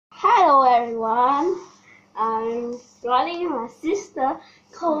everyone. I'm running my sister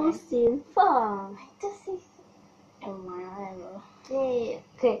called Sinfeng. Yay.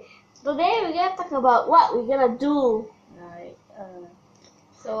 Okay. Today we're gonna talk about what we're gonna do. Right.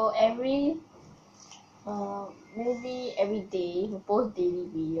 So maybe every day we post daily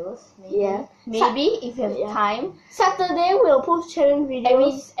videos. Maybe if you have time. Saturday we'll post challenge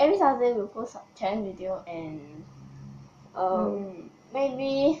videos. Every Saturday we'll post a challenge video and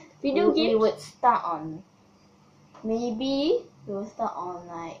maybe video games. We would start on. Maybe we will start on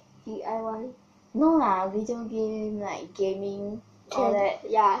like DIY. No lah, video game like gaming, all that.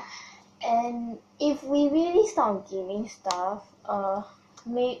 Yeah. And if we really start on gaming stuff,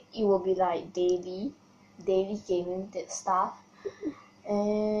 maybe it will be like daily gaming stuff.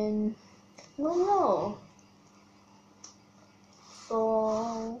 And I don't know.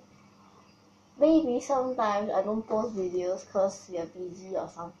 So maybe sometimes I don't post videos because we are busy or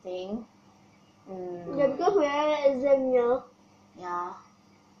something. Yeah, because we are at exam year. Yeah.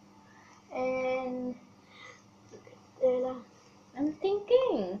 And I'm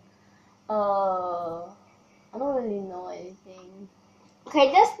thinking, I don't really know anything.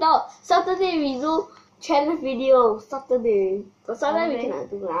 Okay, let's start. Saturday we do challenge video. Saturday. So Saturday we cannot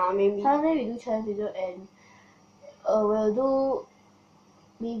do maybe. Saturday we do challenge video and we'll do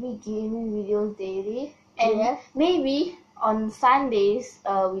maybe gaming videos daily. And maybe on Sundays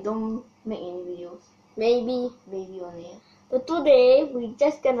we don't make any videos. Maybe only. But today we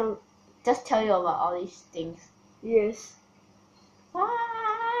just gonna tell you about all these things. Yes. Bye.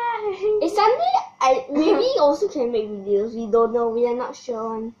 It's Sunday. Maybe also can make videos. We don't know. We are not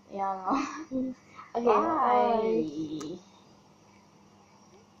sure. Yeah. Okay. Bye. Bye.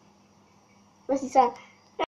 What's this?